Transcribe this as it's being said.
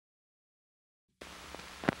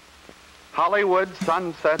Hollywood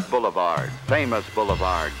Sunset Boulevard, famous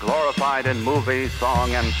boulevard, glorified in movie, song,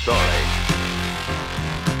 and story.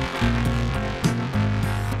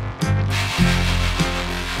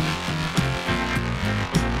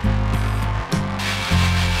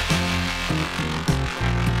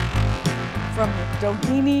 From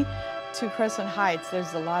Doheny to Crescent Heights,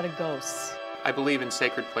 there's a lot of ghosts. I believe in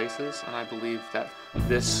sacred places, and I believe that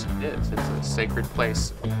it's a sacred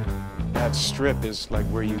place. That strip is like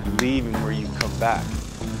where you leave and where you come back.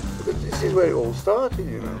 But this is where it all started,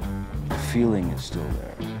 you know. The feeling is still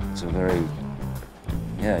there. It's a very,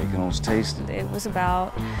 yeah, you can almost taste it. It was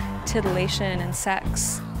about titillation and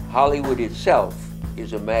sex. Hollywood itself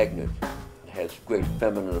is a magnet. It has great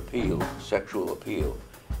feminine appeal, sexual appeal.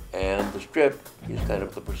 And the strip is kind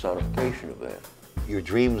of the personification of that. Your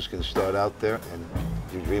dreams can start out there, and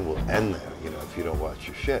your dream will end there, you know, if you don't watch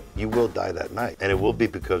your shit. You will die that night, and it will be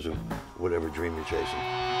because of whatever dream you're chasing.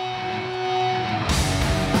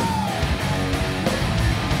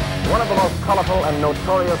 One of the most colorful and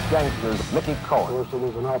notorious gangsters, Mickey Cohen. Of course, it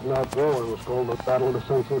was an out-and-out war. It was called the Battle of the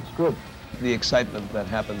Sunset Strip. The excitement that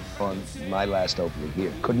happened on my last opening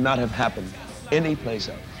here could not have happened anyplace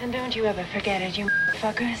else. And don't you ever forget it, you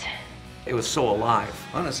fuckers. It was so alive.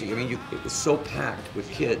 Honestly, I mean, it was so packed with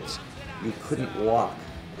kids, you couldn't walk.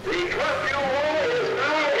 The curfew law is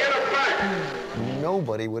now in effect.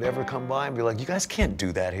 Nobody would ever come by and be like, you guys can't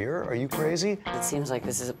do that here. Are you crazy? It seems like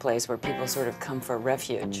this is a place where people sort of come for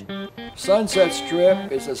refuge. Sunset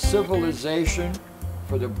Strip is a civilization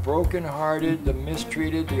for the broken-hearted, the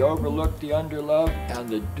mistreated, the overlooked, the underloved, and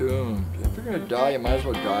the doomed. If you're gonna die, you might as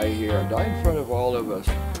well die here. Die in front of all of us.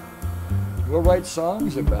 We'll write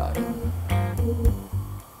songs about it.